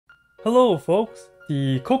Hello folks,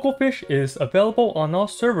 the Coco Fish is available on all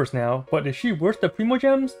servers now, but is she worth the Primo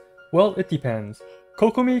Gems? Well, it depends.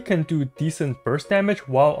 Kokomi can do decent burst damage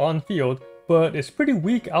while on field, but is pretty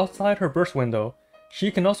weak outside her burst window. She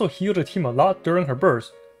can also heal the team a lot during her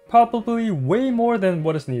burst, probably way more than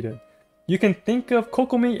what is needed. You can think of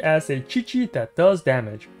Kokomi as a Chi-Chi that does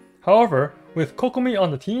damage. However, with Kokomi on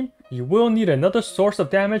the team, you will need another source of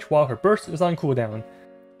damage while her burst is on cooldown.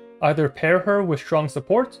 Either pair her with strong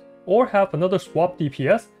support, or have another swap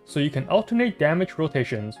DPS so you can alternate damage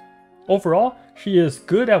rotations. Overall, she is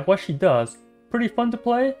good at what she does, pretty fun to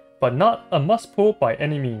play, but not a must pull by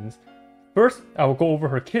any means. First, I will go over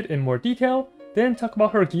her kit in more detail, then talk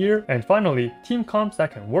about her gear, and finally, team comps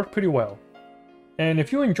that can work pretty well. And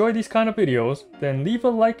if you enjoy these kind of videos, then leave a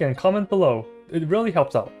like and comment below, it really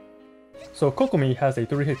helps out. So Kokomi has a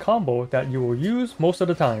 3-hit combo that you will use most of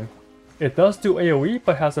the time. It does do AoE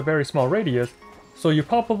but has a very small radius, so you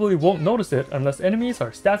probably won't notice it unless enemies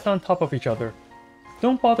are stacked on top of each other.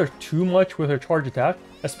 Don't bother too much with her charge attack,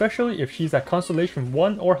 especially if she's at Constellation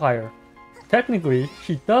 1 or higher. Technically,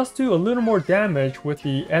 she does do a little more damage with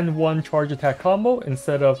the N1 charge attack combo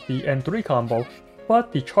instead of the N3 combo,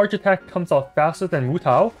 but the charge attack comes out faster than Wu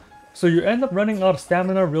Tao, so you end up running out of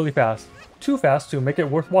stamina really fast, too fast to make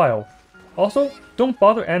it worthwhile. Also, don't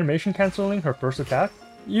bother animation cancelling her first attack.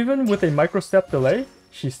 Even with a microstep delay,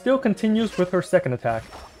 she still continues with her second attack,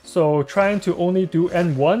 so trying to only do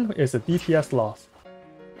N1 is a DPS loss.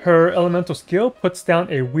 Her elemental skill puts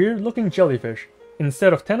down a weird looking jellyfish.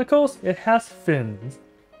 Instead of tentacles, it has fins.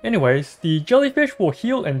 Anyways, the jellyfish will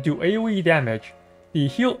heal and do AoE damage. The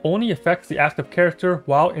heal only affects the active character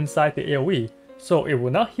while inside the AoE, so it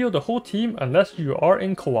will not heal the whole team unless you are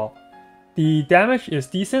in co-op. The damage is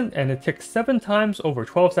decent and it ticks 7 times over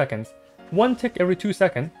 12 seconds, 1 tick every 2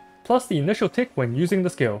 seconds, plus the initial tick when using the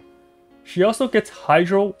skill. She also gets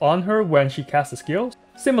Hydro on her when she casts a skill,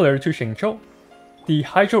 similar to Xingqiu. The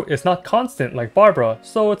Hydro is not constant like Barbara,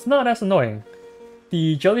 so it's not as annoying.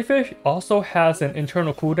 The jellyfish also has an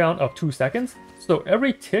internal cooldown of 2 seconds, so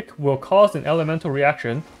every tick will cause an elemental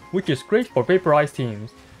reaction, which is great for vaporized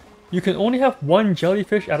teams. You can only have one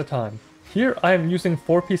jellyfish at a time. Here I am using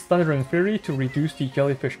 4-piece Thundering Fury to reduce the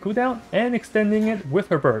jellyfish cooldown and extending it with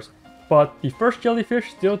her burst, but the first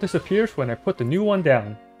jellyfish still disappears when I put the new one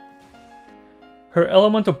down. Her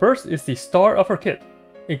elemental burst is the star of her kit.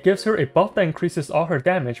 It gives her a buff that increases all her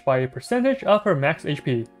damage by a percentage of her max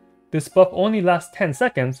HP. This buff only lasts 10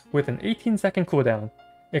 seconds with an 18-second cooldown.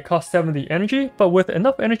 It costs 70 energy, but with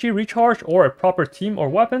enough energy recharge or a proper team or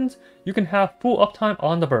weapons, you can have full uptime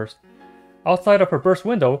on the burst. Outside of her burst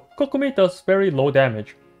window, Kokomi does very low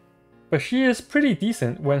damage, but she is pretty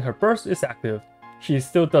decent when her burst is active. She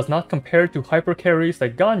still does not compare to hyper carries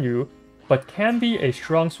like Ganyu, but can be a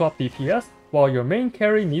strong swap DPS while your main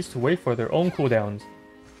carry needs to wait for their own cooldowns.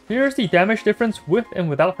 Here's the damage difference with and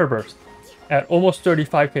without her burst. At almost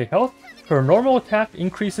 35k health, her normal attack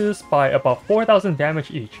increases by about 4000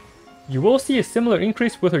 damage each. You will see a similar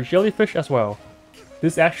increase with her jellyfish as well.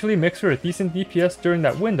 This actually makes her a decent DPS during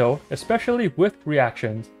that window, especially with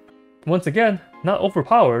reactions. Once again, not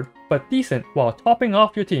overpowered, but decent while topping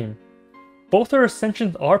off your team. Both her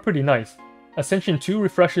ascensions are pretty nice. Ascension 2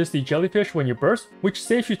 refreshes the jellyfish when you burst, which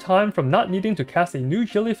saves you time from not needing to cast a new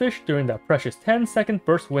jellyfish during that precious 10-second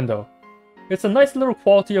burst window. It's a nice little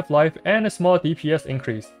quality of life and a small DPS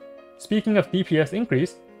increase. Speaking of DPS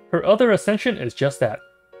increase, her other ascension is just that.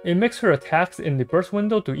 It makes her attacks in the burst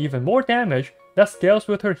window do even more damage that scales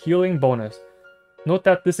with her healing bonus. Note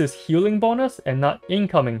that this is healing bonus and not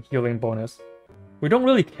incoming healing bonus. We don't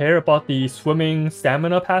really care about the swimming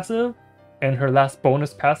stamina passive, and her last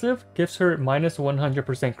bonus passive gives her minus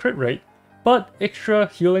 100% crit rate, but extra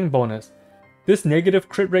healing bonus. This negative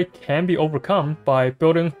crit rate can be overcome by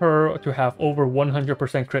building her to have over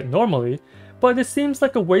 100% crit normally, but it seems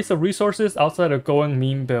like a waste of resources outside of going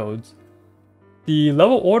meme builds. The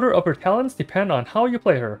level order of her talents depend on how you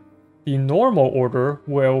play her. The normal order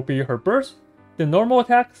will be her burst, the normal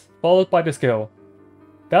attacks, followed by the skill.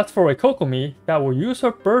 That's for a Kokomi that will use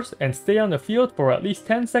her burst and stay on the field for at least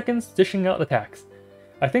 10 seconds dishing out attacks.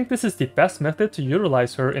 I think this is the best method to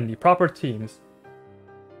utilize her in the proper teams.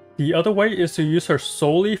 The other way is to use her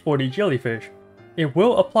solely for the jellyfish. It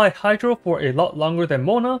will apply Hydro for a lot longer than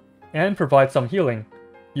Mona and provide some healing.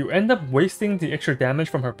 You end up wasting the extra damage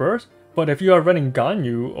from her burst, but if you are running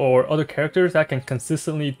Ganyu or other characters that can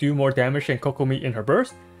consistently do more damage than Kokomi in her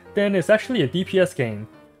burst, then it's actually a DPS gain.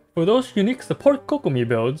 For those unique support Kokomi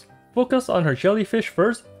builds, focus on her jellyfish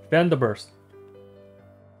first, then the burst.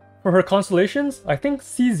 For her constellations, I think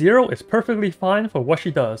C0 is perfectly fine for what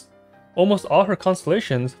she does. Almost all her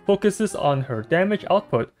constellations focuses on her damage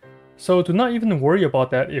output, so do not even worry about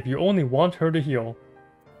that if you only want her to heal.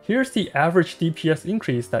 Here's the average DPS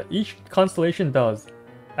increase that each constellation does.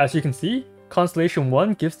 As you can see, Constellation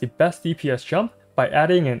 1 gives the best DPS jump by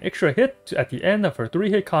adding an extra hit at the end of her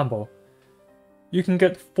 3-hit combo. You can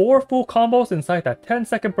get 4 full combos inside that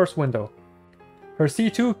 10-second burst window. Her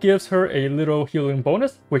C2 gives her a little healing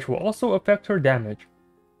bonus, which will also affect her damage.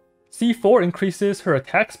 C4 increases her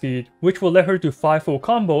attack speed, which will let her do 5 full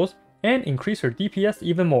combos and increase her DPS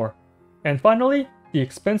even more. And finally, the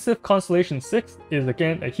expensive Constellation 6 is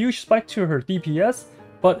again a huge spike to her DPS,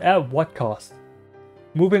 but at what cost?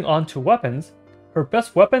 Moving on to weapons, her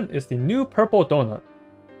best weapon is the new purple donut.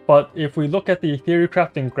 But if we look at the theory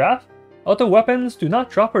crafting graph, other weapons do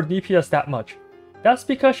not drop her DPS that much. That's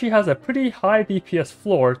because she has a pretty high DPS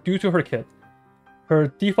floor due to her kit.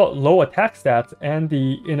 Her default low attack stats and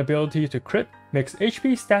the inability to crit makes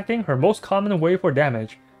HP stacking her most common way for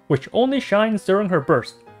damage, which only shines during her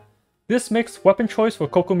burst. This makes weapon choice for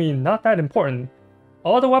Kokomi not that important.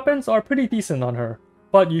 All the weapons are pretty decent on her,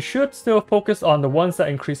 but you should still focus on the ones that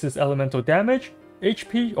increases elemental damage,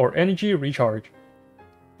 HP, or energy recharge.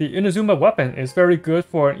 The Inazuma weapon is very good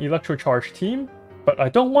for an electrocharge team, but I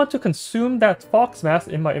don't want to consume that Fox Mask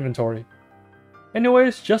in my inventory.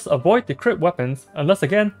 Anyways, just avoid the crit weapons, unless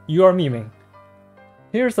again, you are memeing.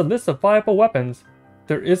 Here's a list of viable weapons.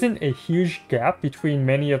 There isn't a huge gap between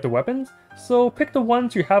many of the weapons, so pick the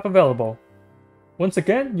ones you have available. Once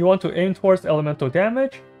again, you want to aim towards elemental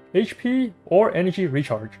damage, HP, or energy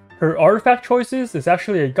recharge. Her artifact choices is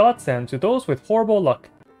actually a godsend to those with horrible luck.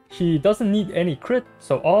 She doesn't need any crit,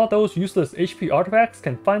 so all those useless HP artifacts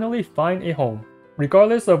can finally find a home.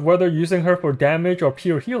 Regardless of whether using her for damage or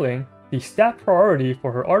pure healing, the stat priority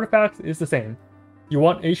for her artifacts is the same. You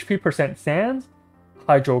want HP percent Sands,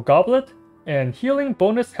 Hydro Goblet, and Healing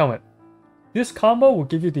Bonus Helmet. This combo will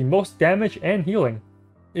give you the most damage and healing.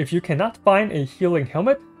 If you cannot find a healing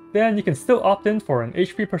helmet, then you can still opt in for an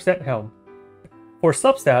HP percent helm. For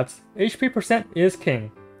substats, HP percent is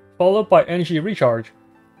king, followed by energy recharge,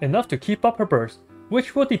 enough to keep up her burst,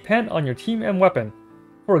 which will depend on your team and weapon.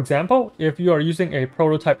 For example, if you are using a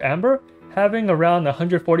prototype Amber, having around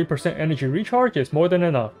 140% energy recharge is more than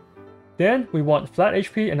enough. Then we want flat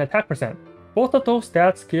HP and attack percent. Both of those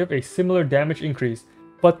stats give a similar damage increase,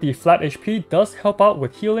 but the flat HP does help out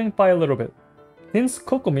with healing by a little bit. Since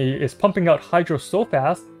Kokomi is pumping out Hydro so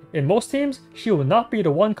fast, in most teams, she will not be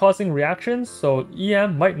the one causing reactions, so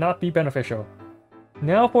EM might not be beneficial.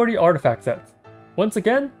 Now for the artifact sets. Once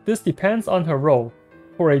again, this depends on her role.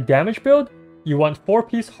 For a damage build, you want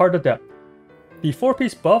 4-piece Heart of Depth. The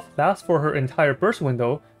 4-piece buff lasts for her entire burst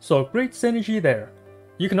window, so great synergy there.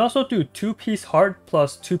 You can also do 2-piece Heart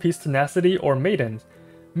plus 2-piece Tenacity or Maidens.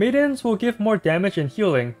 Maidens will give more damage and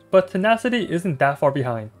healing, but Tenacity isn't that far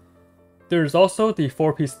behind. There's also the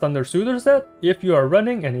 4-piece Thunder Soother set if you are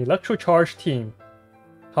running an electrocharge team.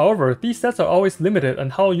 However, these sets are always limited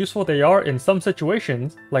on how useful they are in some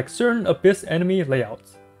situations, like certain Abyss enemy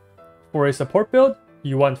layouts. For a support build,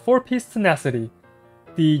 you want 4-piece Tenacity.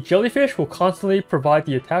 The Jellyfish will constantly provide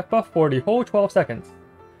the attack buff for the whole 12 seconds.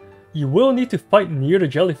 You will need to fight near the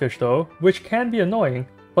Jellyfish though, which can be annoying,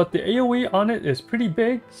 but the AoE on it is pretty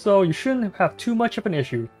big, so you shouldn't have too much of an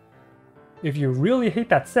issue. If you really hate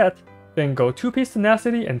that set, then go 2-piece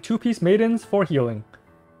Tenacity and 2-piece Maidens for healing.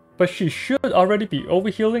 But she should already be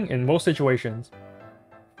overhealing in most situations.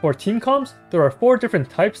 For team comps, there are 4 different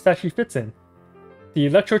types that she fits in. The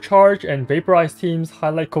Electrocharge and Vaporize teams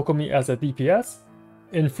highlight Kokomi as a DPS.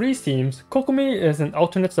 In Freeze teams, Kokomi is an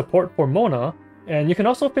alternate support for Mona, and you can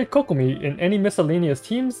also fit Kokomi in any miscellaneous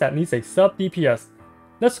teams that needs a sub DPS.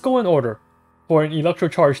 Let's go in order. For an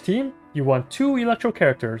Electrocharge team, you want 2 Electro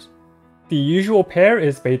characters. The usual pair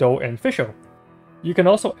is Beidou and Fischl. You can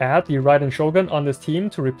also add the Raiden Shogun on this team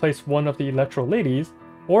to replace one of the Electro ladies,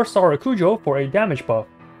 or Sarakujo for a damage buff.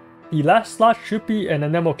 The last slot should be an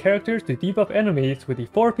Anemo character to debuff enemies with the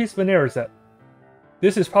 4-piece Venera set.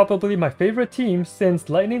 This is probably my favorite team since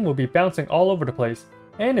lightning will be bouncing all over the place,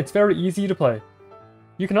 and it's very easy to play.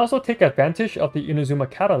 You can also take advantage of the Inazuma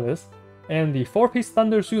Catalyst and the 4-piece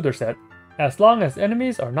Thunder Soother set, as long as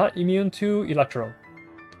enemies are not immune to Electro.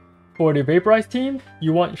 For the Vaporize team,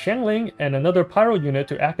 you want Xiangling and another Pyro unit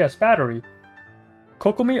to act as battery.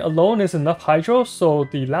 Kokomi alone is enough Hydro, so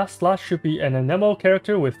the last slot should be an Anemo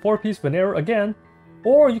character with 4-piece Venera again,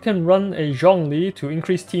 or you can run a Zhongli to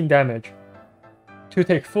increase team damage. To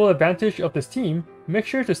take full advantage of this team, make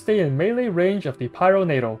sure to stay in melee range of the Pyro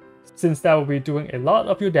NATO, since that will be doing a lot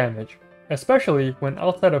of your damage, especially when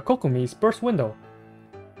outside of Kokomi's burst window.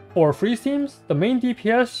 For freeze teams, the main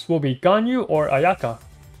DPS will be Ganyu or Ayaka.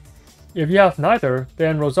 If you have neither,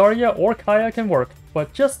 then Rosaria or Kaya can work,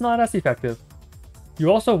 but just not as effective.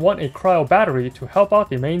 You also want a cryo battery to help out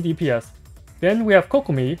the main DPS. Then we have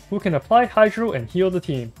Kokomi, who can apply Hydro and heal the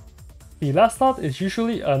team. The last slot is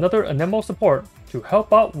usually another Anemo support to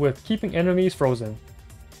help out with keeping enemies frozen.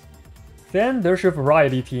 Then there's your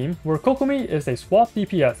Variety team, where Kokomi is a swap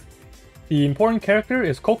DPS. The important character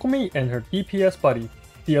is Kokomi and her DPS buddy.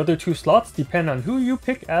 The other two slots depend on who you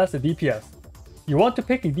pick as the DPS. You want to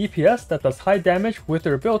pick a DPS that does high damage with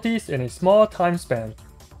their abilities in a small time span.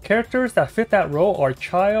 Characters that fit that role are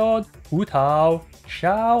Child, Wu Tao,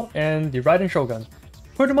 Xiao, and the Raiden Shogun.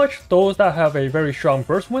 Pretty much those that have a very strong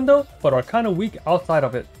burst window, but are kinda weak outside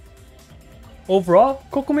of it. Overall,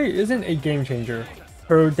 Kokomi isn't a game changer.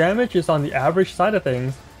 Her damage is on the average side of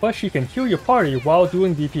things, but she can heal your party while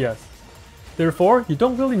doing DPS. Therefore, you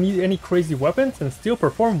don't really need any crazy weapons and still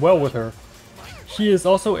perform well with her. She is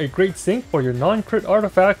also a great sync for your non-crit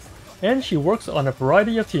artifacts, and she works on a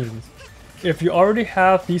variety of teams. If you already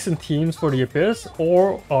have decent teams for the Abyss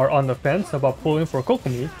or are on the fence about pulling for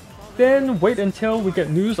Kokomi, then wait until we get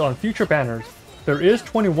news on future banners. There is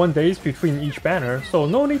 21 days between each banner, so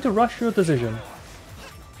no need to rush your decision.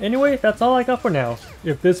 Anyway, that's all I got for now.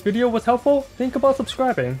 If this video was helpful, think about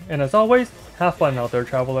subscribing, and as always, have fun out there,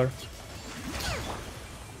 traveler.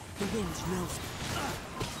 The wind knows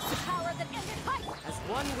the power that ended height as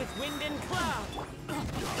one with wind and cloud.